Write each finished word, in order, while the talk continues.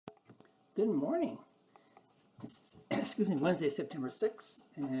Good morning. It's Wednesday, September 6th,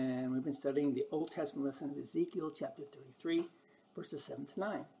 and we've been studying the Old Testament lesson of Ezekiel chapter 33, verses 7 to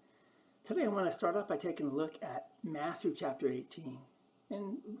 9. Today I want to start off by taking a look at Matthew chapter 18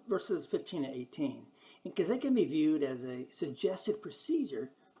 and verses 15 to 18, because they can be viewed as a suggested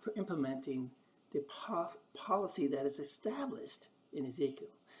procedure for implementing the policy that is established in Ezekiel.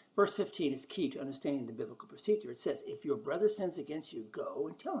 Verse 15 is key to understanding the biblical procedure. It says, "If your brother sins against you, go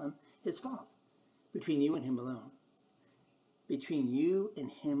and tell him his fault, between you and him alone." Between you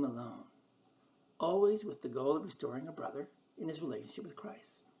and him alone. Always with the goal of restoring a brother in his relationship with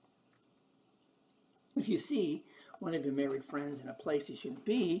Christ. If you see one of your married friends in a place he shouldn't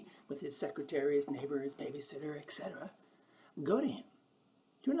be, with his secretary, his neighbor, his babysitter, etc., go to him.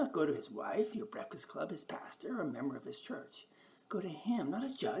 Do not go to his wife, your breakfast club, his pastor, or a member of his church. Go to him, not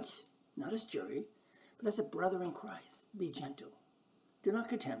as judge, not as jury, but as a brother in Christ. Be gentle. Do not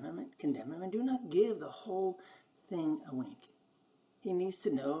condemn him, and do not give the whole thing a wink. He needs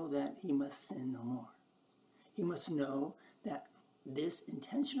to know that he must sin no more. He must know that this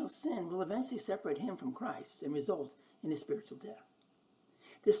intentional sin will eventually separate him from Christ and result in his spiritual death.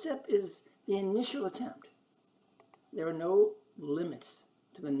 This step is the initial attempt. There are no limits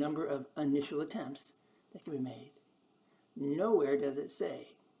to the number of initial attempts that can be made. Nowhere does it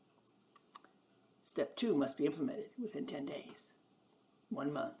say step 2 must be implemented within 10 days,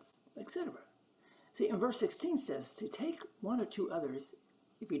 1 month, etc. See, in verse 16 says to take one or two others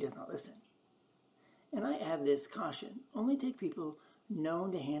if he does not listen. And I add this caution: only take people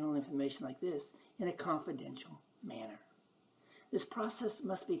known to handle information like this in a confidential manner. This process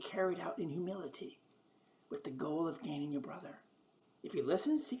must be carried out in humility with the goal of gaining your brother. If he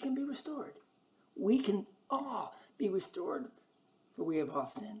listens, he can be restored. We can all be restored, for we have all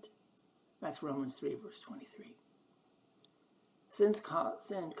sinned. That's Romans 3, verse 23. Sin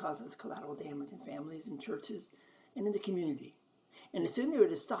causes collateral damage in families, in churches, and in the community. And the sooner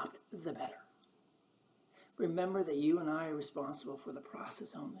it is stopped, the better. Remember that you and I are responsible for the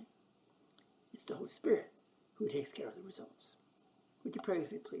process only. It's the Holy Spirit who takes care of the results. Would you pray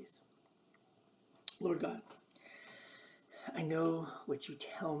with me, please? Lord God, I know what you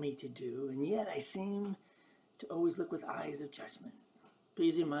tell me to do, and yet I seem to always look with eyes of judgment.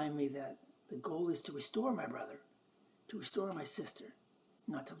 Please remind me that the goal is to restore my brother, to restore my sister,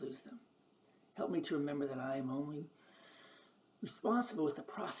 not to lose them. Help me to remember that I am only responsible with the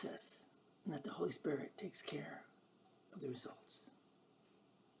process, and that the Holy Spirit takes care of the results.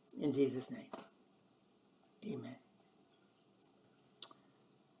 In Jesus' name, amen.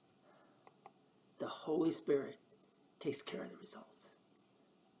 The Holy Spirit takes care of the results.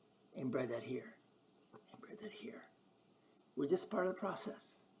 And spread that here. And spread that here. We're just part of the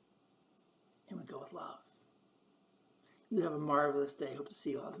process. And we go with love. You have a marvelous day. Hope to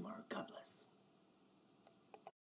see you all tomorrow. God bless.